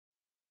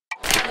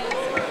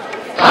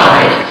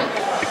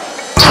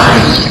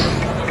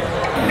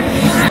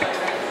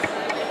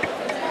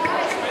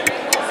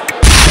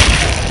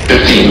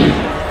15.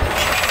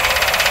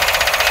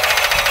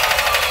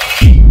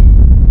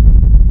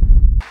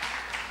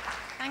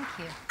 Thank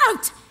you.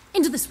 Out!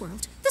 Into this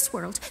world. This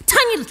world.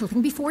 Tiny little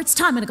thing before its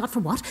time, and I got for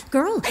what?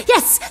 Girl?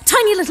 Yes,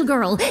 tiny little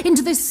girl.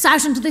 Into this,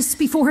 out into this,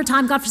 before her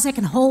time,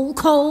 godforsaken, whole,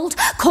 cold,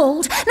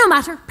 no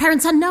matter,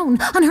 parents unknown,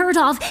 unheard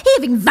of, he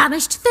having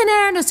vanished, thin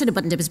air, no sooner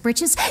buttoned up his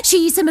breeches.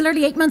 She,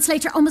 similarly, 8 months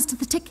later, almost at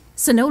the tick.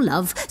 So no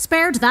love,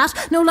 spared that,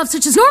 no love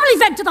such as normally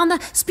vented on the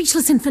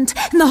speechless infant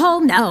in the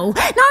home, no.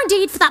 Nor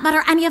indeed, for that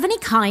matter, any of any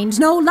kind,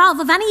 no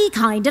love of any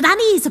kind at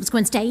any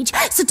subsequent stage.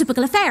 So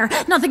typical affair,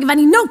 nothing of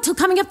any note till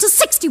coming up to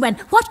 60 when,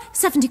 what,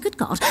 70, good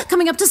God,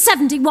 coming up to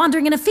 70,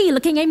 wandering in a field,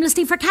 looking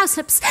aimlessly for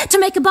cowslips to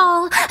make a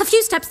ball. A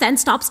few steps then,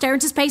 stop, stare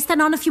into space,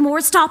 then on a few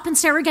more, stop and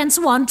stare again,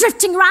 so on,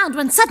 drifting around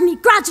when suddenly,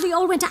 gradually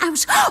all went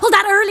out. All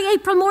that early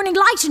April morning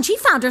light, and she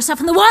found herself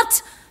in the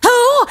what?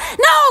 Who?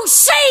 No,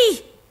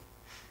 she!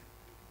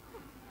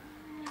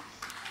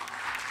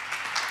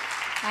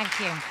 Thank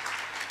you.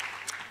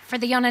 For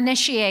the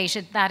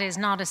uninitiated, that is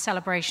not a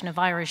celebration of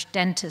Irish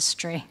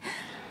dentistry.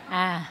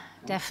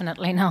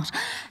 Definitely not.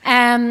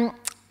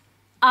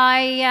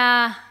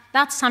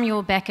 That's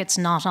Samuel Beckett's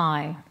Not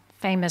I,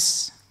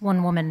 famous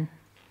one-woman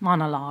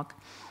monologue,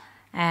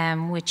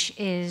 which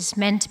is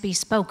meant to be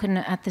spoken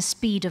at the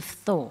speed of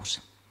thought.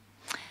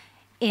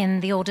 In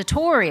the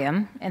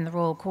auditorium, in the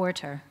Royal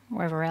Quarter,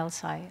 wherever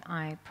else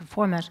I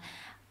perform it,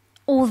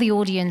 all the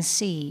audience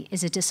see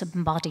is a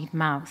disembodied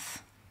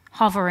mouth,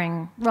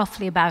 hovering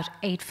roughly about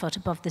 8 foot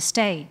above the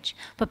stage.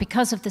 But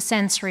because of the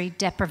sensory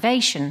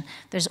deprivation,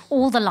 there's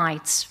all the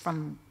lights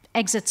from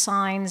exit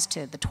signs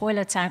to the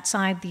toilets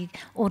outside the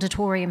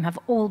auditorium have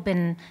all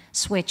been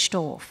switched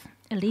off,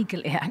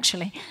 illegally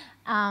actually.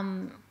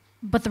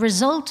 But the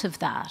result of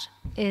that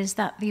is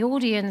that the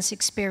audience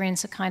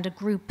experience a kind of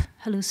group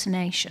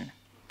hallucination.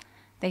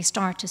 They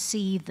start to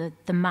see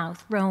the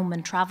mouth roam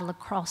and travel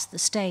across the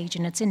stage,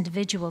 and it's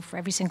individual for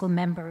every single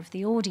member of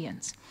the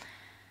audience.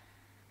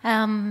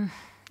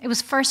 It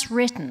was first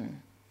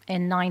written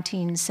in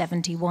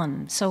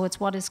 1971, so it's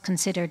what is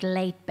considered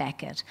late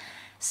Beckett.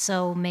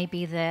 So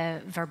maybe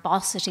the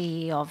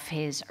verbosity of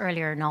his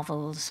earlier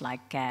novels,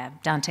 like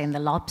Dante and the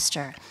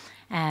Lobster,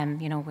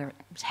 were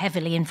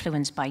heavily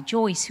influenced by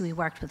Joyce, who he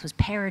worked with, was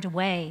pared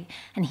away,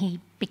 and he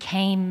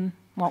became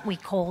what we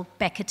call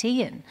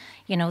Beckettian.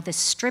 This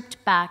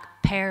stripped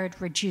back,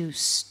 pared,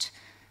 reduced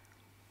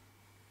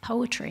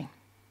poetry.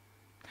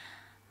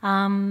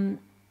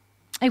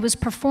 It was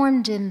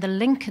performed in the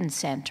Lincoln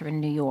Center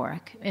in New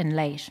York in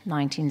late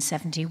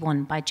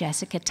 1971 by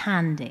Jessica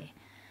Tandy,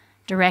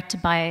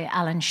 directed by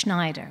Alan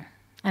Schneider.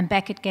 And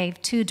Beckett gave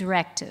 2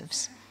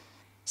 directives: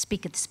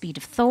 speak at the speed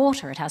of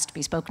thought, or it has to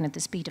be spoken at the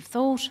speed of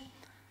thought,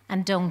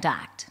 and don't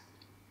act.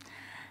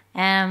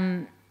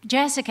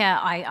 Jessica,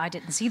 I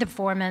didn't see the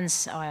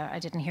performance, I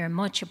didn't hear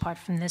much apart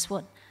from this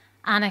one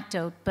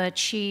anecdote, but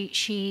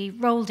she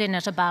rolled in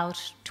at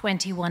about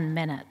 21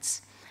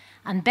 minutes.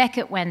 And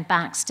Beckett went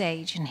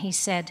backstage and he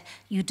said,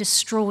 "You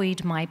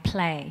destroyed my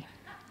play."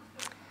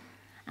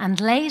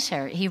 And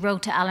later he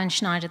wrote to Alan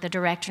Schneider, the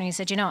director, and he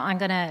said, I'm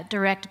going to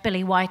direct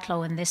Billie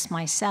Whitelaw in this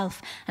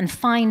myself and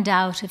find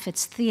out if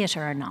it's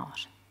theatre or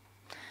not.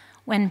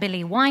 When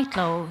Billie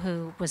Whitelaw,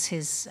 who was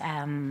his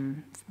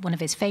one of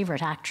his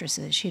favourite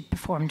actresses, she'd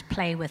performed a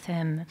play with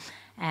him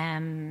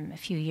a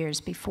few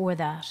years before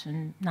that,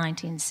 in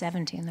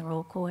 1970 in the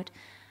Royal Court.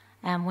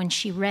 When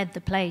she read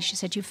the play, she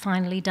said, "You've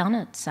finally done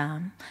it,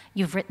 Sam.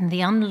 You've written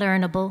the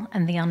unlearnable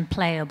and the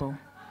unplayable."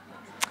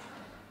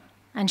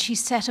 And she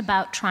set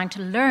about trying to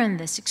learn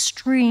this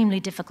extremely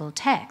difficult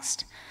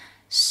text.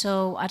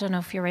 So I don't know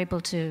if you're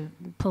able to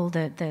pull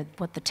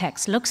what the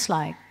text looks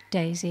like,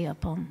 Daisy,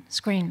 up on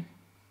screen.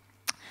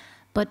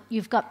 But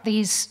you've got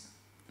these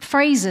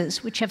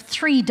phrases which have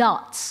 3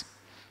 dots.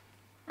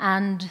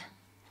 And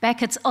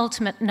Beckett's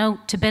ultimate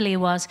note to Billie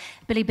was,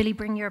 Billie,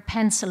 bring your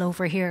pencil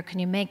over here. Can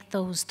you make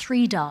those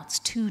 3 dots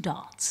 2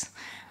 dots?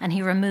 And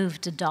he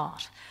removed a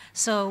dot.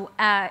 So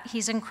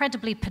he's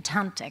incredibly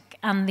pedantic,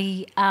 and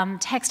the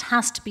text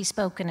has to be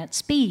spoken at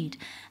speed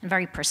and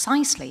very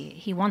precisely.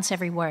 He wants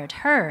every word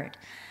heard.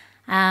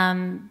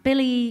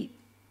 Billie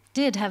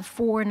did have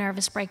 4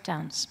 nervous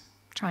breakdowns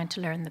trying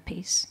to learn the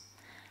piece.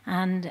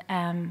 And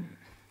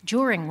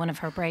during one of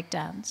her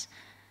breakdowns,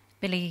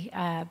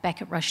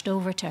 Beckett rushed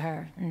over to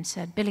her and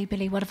said,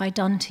 Billie, what have I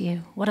done to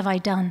you? What have I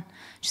done?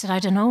 She said, I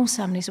don't know,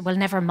 Sam. And he said, well,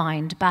 never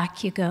mind,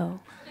 back you go.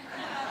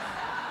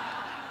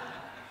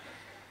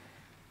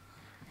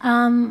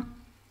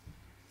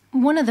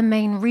 One of the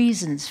main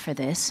reasons for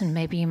this, and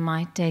maybe you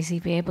might, Daisy,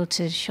 be able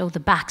to show the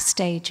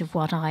backstage of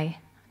what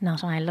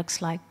Not I looks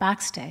like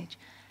backstage.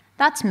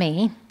 That's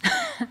me.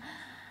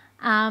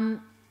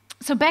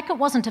 So Beckett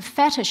wasn't a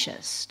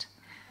fetishist,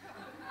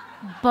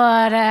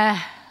 but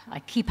I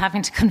keep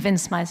having to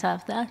convince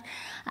myself that.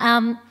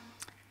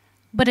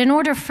 But in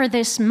order for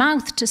this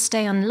mouth to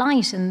stay on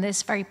light in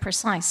this very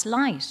precise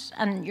light,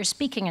 and you're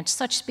speaking at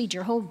such speed,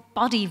 your whole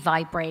body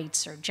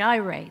vibrates or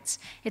gyrates,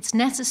 it's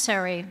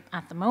necessary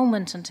at the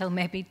moment, until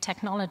maybe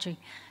technology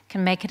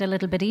can make it a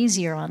little bit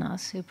easier on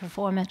us who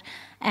perform it,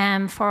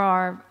 for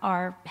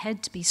our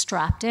head to be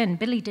strapped in.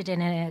 Billie did it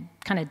in a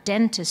kind of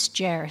dentist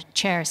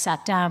chair,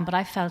 sat down, but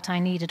I felt I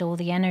needed all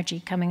the energy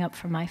coming up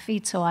from my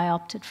feet, so I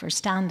opted for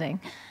standing.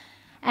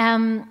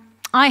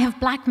 I have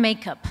black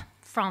makeup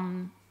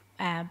from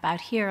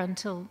about here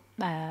until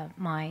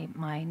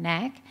my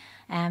neck,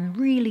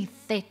 really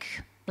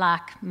thick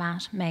black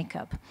matte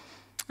makeup.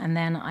 And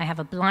then I have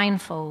a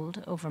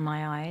blindfold over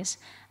my eyes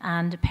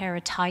and a pair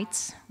of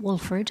tights,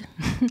 Wolford,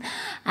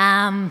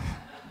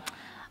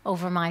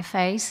 over my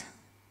face.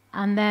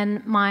 And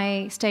then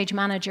my stage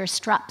manager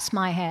straps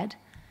my head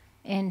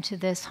into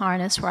this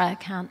harness where I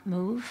can't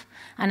move.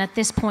 And at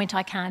this point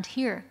I can't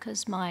hear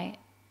because my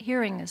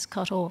hearing is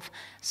cut off.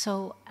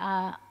 So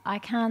I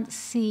can't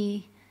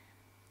see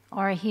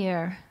or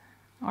hear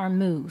or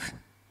move.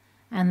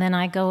 And then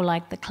I go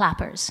like the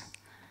clappers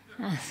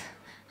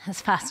as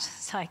fast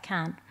as I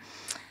can.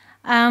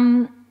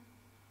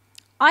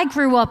 I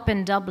grew up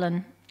in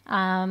Dublin,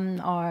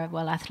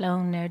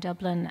 Athlone near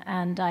Dublin,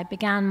 and I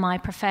began my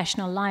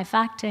professional life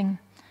acting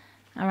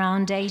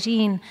around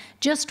 18,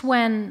 just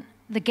when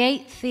the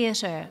Gate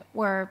Theatre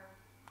were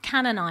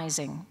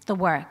canonising the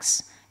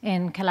works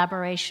in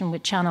collaboration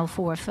with Channel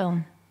 4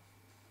 Film,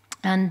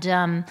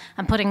 and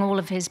putting all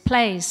of his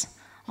plays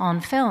on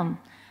film.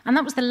 And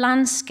that was the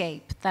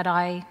landscape that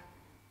I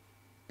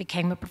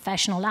became a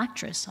professional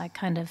actress. I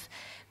kind of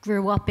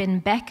grew up in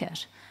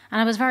Beckett. And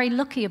I was very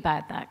lucky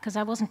about that because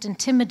I wasn't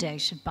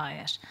intimidated by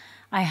it.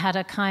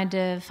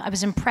 I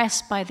was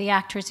impressed by the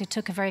actors who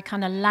took a very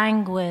kind of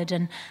languid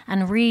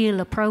and real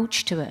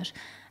approach to it.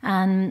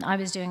 And I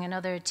was doing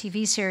another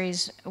TV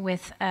series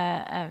with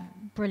a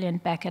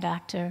brilliant Beckett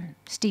actor,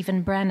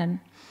 Stephen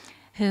Brennan,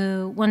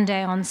 who one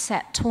day on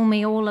set told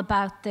me all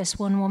about this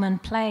one-woman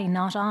play,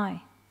 Not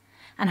I,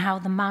 and how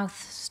the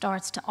mouth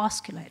starts to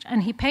osculate.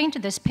 And he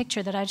painted this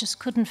picture that I just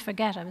couldn't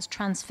forget. I was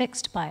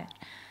transfixed by it.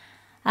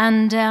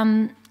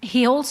 And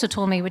he also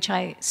told me, which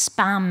I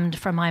spammed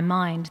from my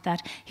mind,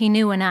 that he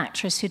knew an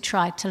actress who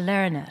tried to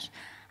learn it,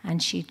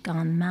 and she'd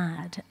gone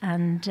mad.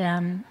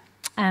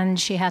 And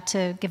she had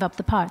to give up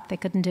the part. They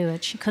couldn't do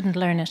it. She couldn't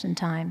learn it in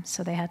time,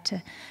 so they had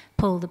to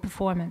pull the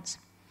performance.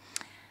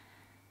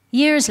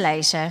 Years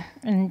later,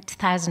 in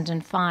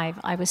 2005,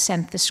 I was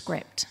sent the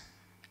script.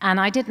 And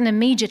I didn't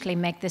immediately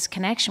make this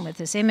connection with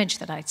this image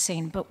that I'd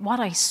seen, but what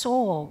I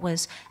saw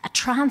was a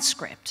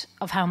transcript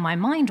of how my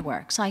mind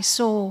works. I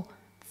saw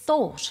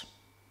thought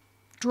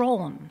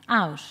drawn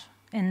out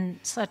in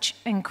such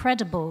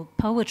incredible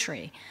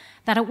poetry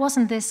that it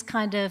wasn't this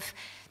kind of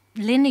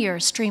linear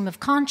stream of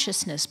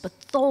consciousness, but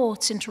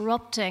thoughts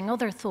interrupting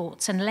other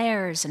thoughts and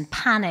layers and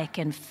panic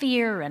and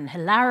fear and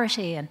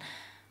hilarity. And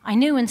I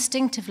knew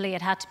instinctively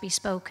it had to be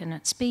spoken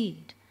at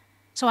speed.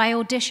 So I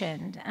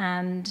auditioned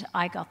and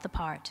I got the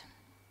part.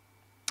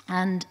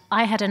 And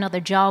I had another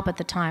job at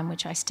the time,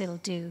 which I still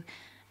do.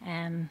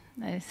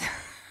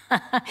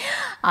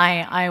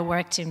 I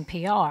worked in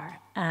PR,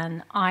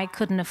 and I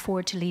couldn't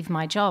afford to leave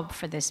my job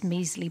for this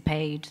measly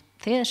paid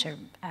theatre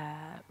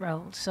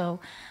role. So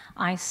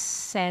I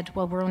said,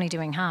 well, we're only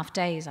doing half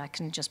days. I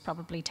can just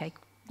probably take,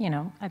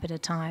 a bit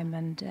of time.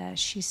 And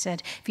she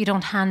said, if you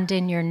don't hand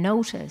in your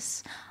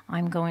notice,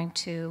 I'm going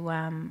to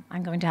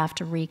have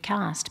to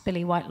recast.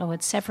 Billie Whitelaw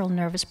had several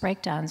nervous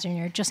breakdowns, and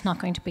you're just not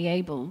going to be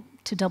able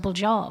to double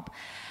job.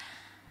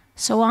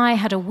 So I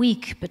had a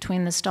week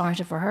between the start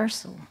of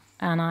rehearsal,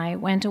 and I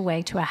went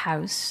away to a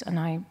house, and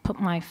I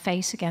put my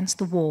face against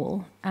the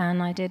wall,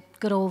 and I did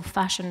good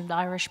old-fashioned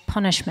Irish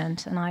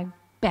punishment, and I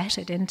bet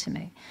it into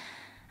me.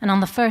 And on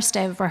the first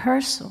day of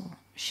rehearsal,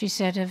 she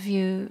said, have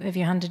you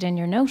handed in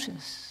your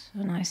notice?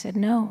 And I said,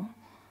 no,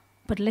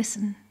 but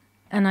listen.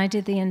 And I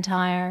did the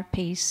entire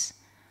piece.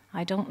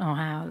 I don't know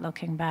how,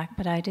 looking back,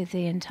 but I did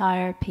the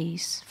entire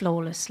piece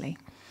flawlessly.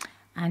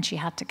 And she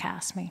had to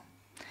cast me.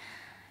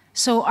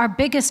 So our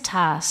biggest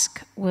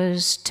task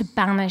was to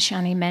banish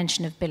any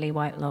mention of Billie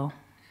Whitelaw.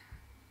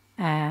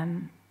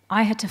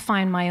 I had to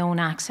find my own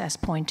access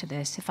point to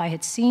this. If I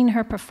had seen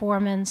her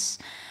performance,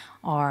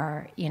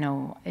 or,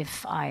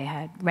 if I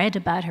had read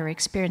about her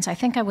experience, I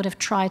think I would have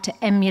tried to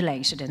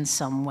emulate it in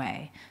some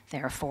way.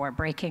 Therefore,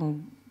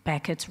 breaking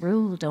Beckett's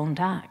rule, don't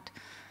act.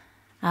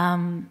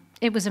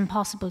 It was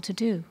impossible to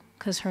do,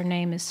 because her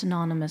name is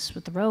synonymous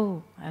with the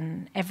role,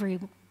 and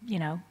every,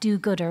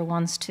 do-gooder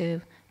wants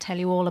to tell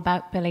you all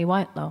about Billie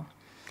Whitelaw.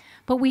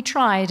 But we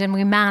tried, and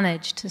we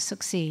managed to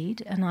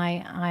succeed, and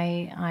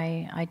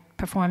I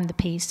performed the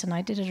piece, and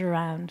I did it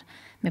around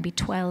maybe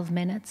 12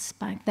 minutes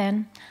back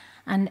then.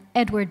 And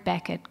Edward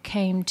Beckett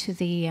came to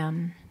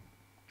the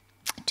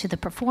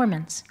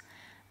performance,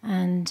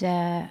 and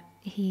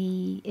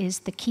he is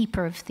the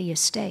keeper of the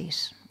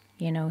estate.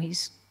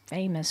 He's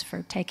famous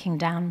for taking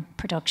down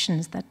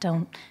productions that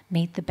don't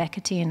meet the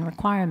Beckettian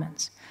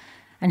requirements.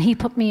 And he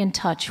put me in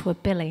touch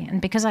with Billie,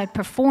 and because I'd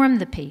performed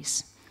the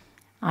piece,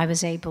 I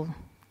was able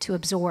to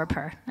absorb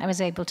her. I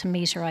was able to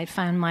meet her. I'd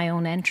found my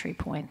own entry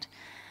point.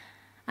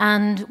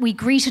 And we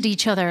greeted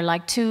each other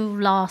like two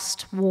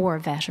lost war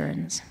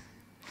veterans.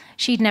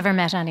 She'd never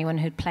met anyone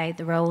who'd played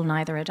the role,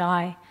 neither had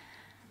I.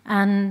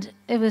 And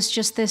it was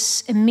just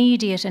this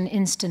immediate and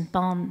instant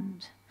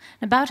bond.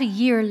 About a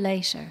year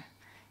later,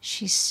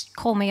 she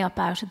called me up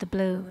out of the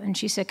blue and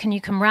she said, "Can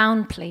you come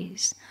round,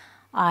 please?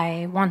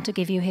 I want to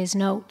give you his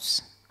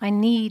notes. I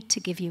need to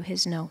give you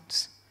his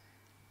notes."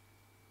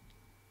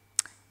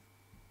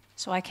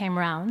 So I came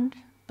round,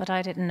 but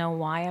I didn't know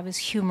why. I was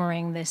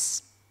humouring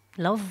this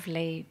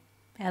lovely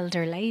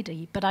elder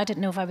lady, but I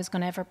didn't know if I was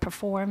going to ever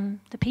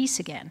perform the piece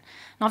again.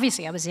 And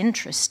obviously I was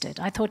interested.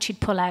 I thought she'd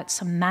pull out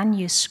some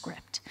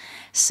manuscript,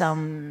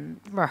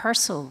 some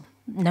rehearsal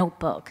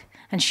notebook,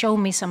 and show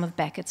me some of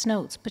Beckett's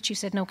notes. But she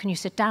said, "No, can you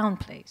sit down,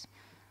 please?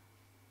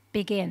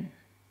 Begin."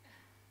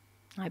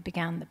 I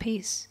began the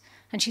piece,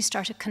 and she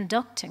started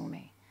conducting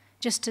me,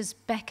 just as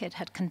Beckett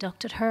had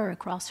conducted her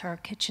across her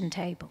kitchen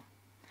table.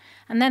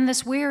 And then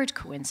this weird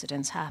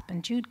coincidence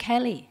happened. Jude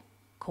Kelly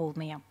called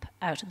me up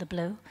out of the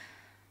blue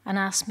and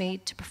asked me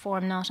to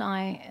perform Not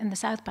I in the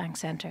SouthBank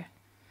Centre.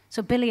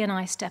 So Billie and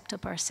I stepped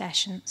up our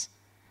sessions.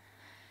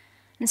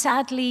 And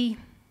sadly,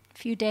 a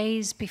few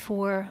days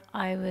before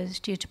I was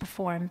due to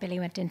perform, Billie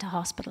went into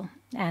hospital,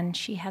 and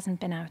she hasn't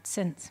been out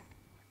since.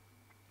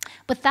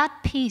 But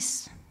that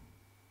piece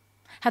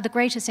had the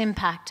greatest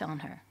impact on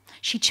her.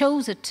 She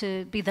chose it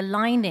to be the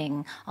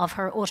lining of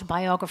her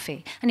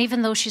autobiography. And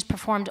even though she's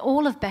performed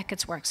all of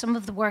Beckett's work, some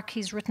of the work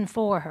he's written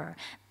for her,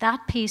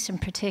 that piece in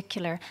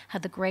particular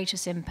had the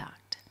greatest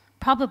impact.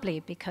 Probably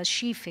because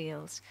she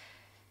feels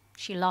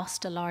she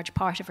lost a large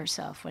part of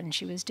herself when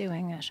she was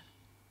doing it.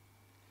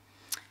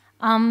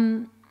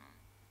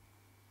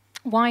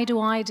 Why do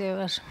I do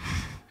it?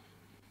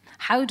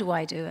 How do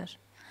I do it?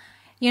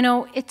 You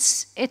know,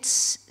 it's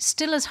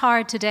still as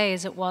hard today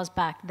as it was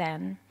back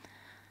then.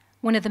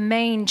 One of the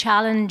main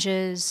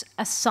challenges,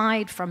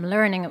 aside from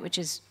learning it, which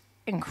is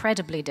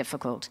incredibly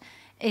difficult,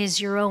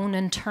 is your own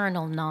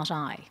internal not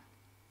I,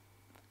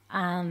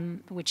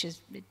 which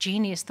is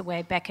genius the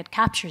way Beckett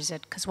captures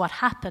it, because what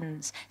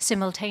happens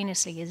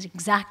simultaneously is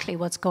exactly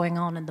what's going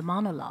on in the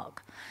monologue.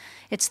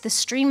 It's the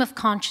stream of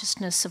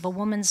consciousness of a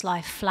woman's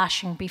life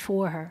flashing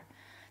before her,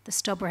 the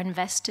stubborn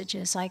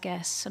vestiges, I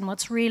guess. And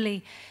what's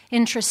really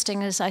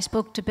interesting is I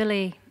spoke to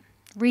Billie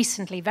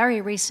recently, very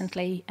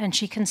recently, and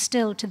she can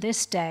still, to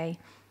this day,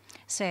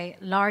 say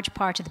a large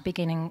part of the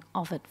beginning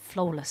of it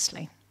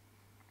flawlessly.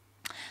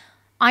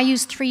 I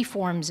use 3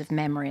 forms of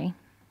memory.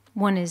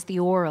 One is the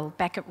oral.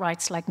 Beckett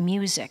writes like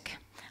music,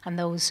 and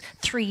those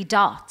 3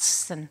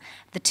 dots, and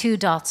the 2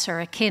 dots are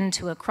akin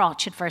to a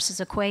crotchet versus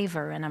a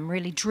quaver, and I'm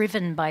really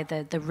driven by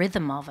the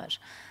rhythm of it.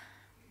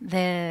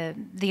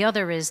 The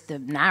other is the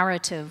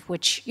narrative,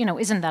 which, you know,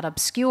 isn't that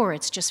obscure,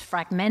 it's just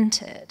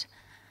fragmented.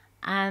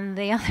 And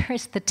the other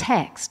is the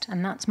text,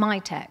 and that's my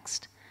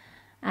text.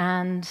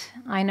 And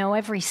I know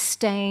every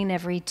stain,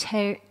 every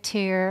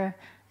tear,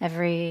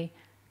 every,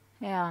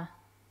 yeah.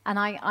 And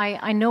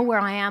I know where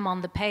I am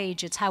on the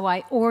page. It's how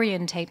I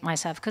orientate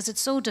myself, because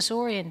it's so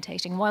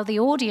disorientating. While the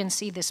audience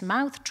see this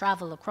mouth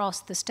travel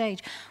across the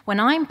stage, when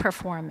I'm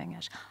performing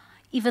it,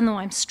 even though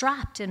I'm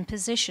strapped in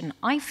position,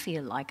 I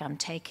feel like I'm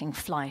taking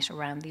flight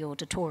around the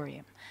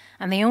auditorium.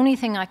 And the only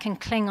thing I can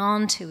cling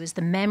on to is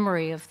the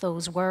memory of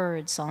those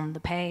words on the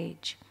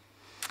page.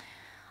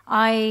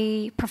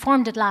 I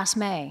performed it last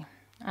May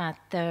at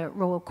the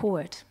Royal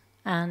Court,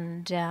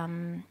 and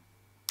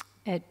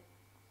it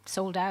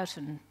sold out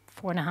in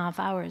 4.5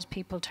 hours.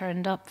 People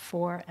turned up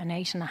for an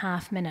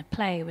 8.5-minute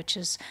play, which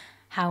is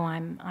how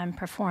I'm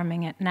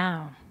performing it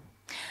now.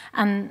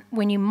 And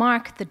when you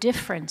mark the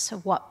difference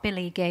of what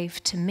Billie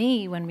gave to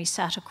me when we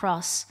sat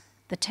across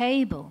the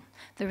table,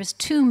 there was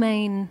 2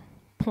 main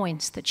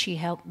points that she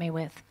helped me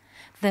with.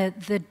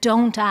 The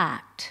don't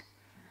act.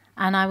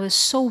 And I was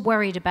so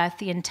worried about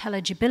the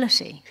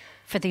intelligibility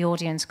for the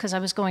audience because I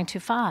was going too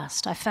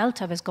fast. I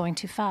felt I was going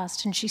too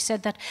fast. And she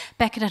said that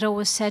Beckett had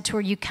always said to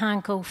her, "You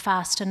can't go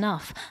fast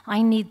enough.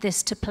 I need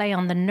this to play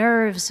on the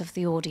nerves of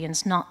the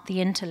audience, not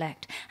the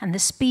intellect. And the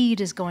speed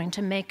is going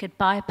to make it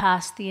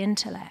bypass the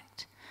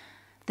intellect."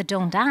 The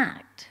don't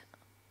act.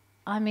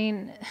 I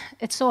mean,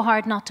 it's so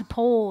hard not to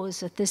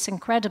pause at this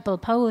incredible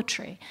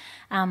poetry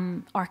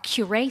or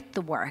curate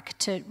the work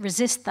to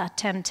resist that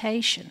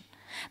temptation.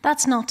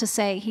 That's not to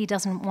say he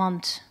doesn't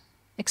want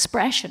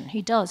expression.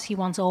 He does. He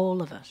wants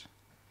all of it.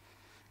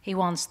 He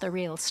wants the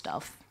real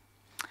stuff.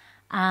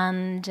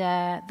 And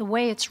the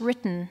way it's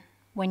written,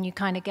 when you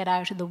kind of get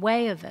out of the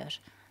way of it,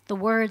 the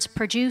words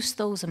produce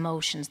those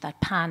emotions,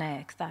 that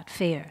panic, that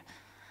fear.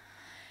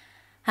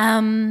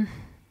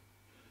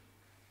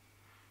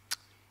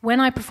 When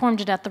I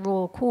performed it at the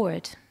Royal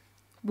Court,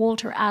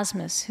 Walter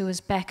Asmus, who was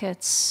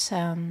Beckett's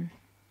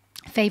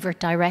favourite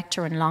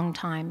director and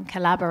long-time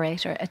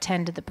collaborator,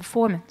 attended the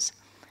performance.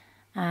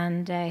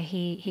 And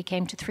he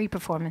came to 3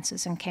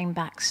 performances and came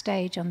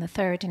backstage on the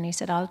 3rd, and he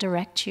said, "I'll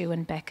direct you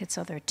in Beckett's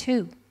other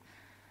 2,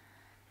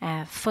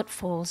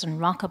 Footfalls and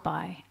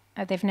Rockaby."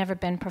 They've never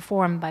been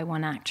performed by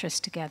one actress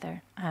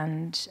together,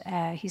 and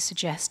he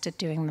suggested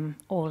doing them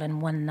all in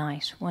one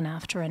night, one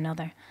after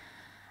another.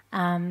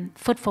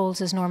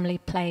 Footfalls is normally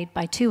played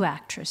by 2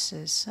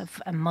 actresses,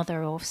 of a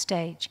mother off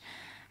stage.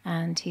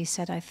 And he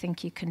said, "I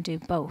think you can do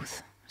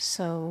both."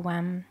 So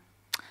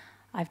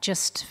I've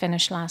just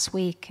finished last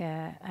week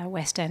a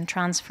West End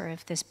transfer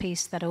of this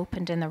piece that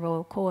opened in the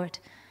Royal Court,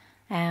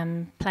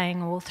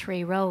 playing all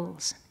 3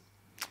 roles.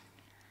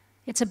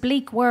 It's a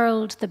bleak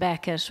world, the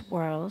Beckett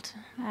world,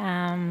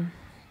 and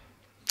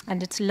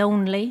it's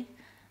lonely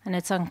and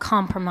it's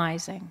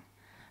uncompromising,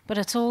 but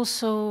it's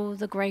also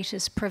the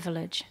greatest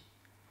privilege.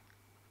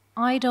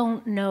 I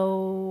don't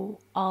know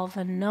of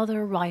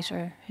another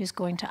writer who's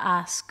going to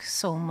ask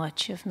so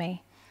much of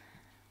me.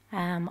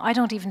 I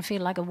don't even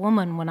feel like a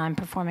woman when I'm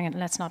performing it.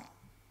 Let's not,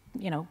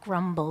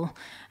 grumble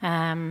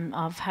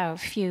of how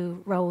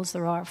few roles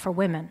there are for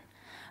women.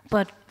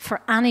 But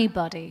for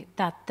anybody,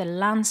 that the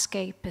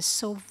landscape is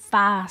so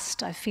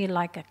vast, I feel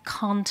like a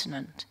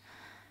continent.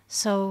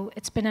 So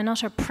it's been an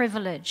utter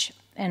privilege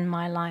in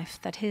my life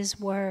that his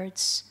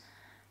words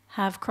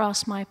have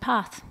crossed my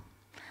path.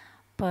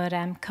 But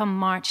come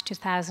March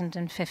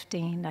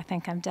 2015, I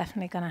think I'm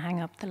definitely going to hang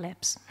up the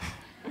lips.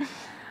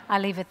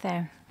 I'll leave it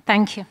there.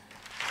 Thank you.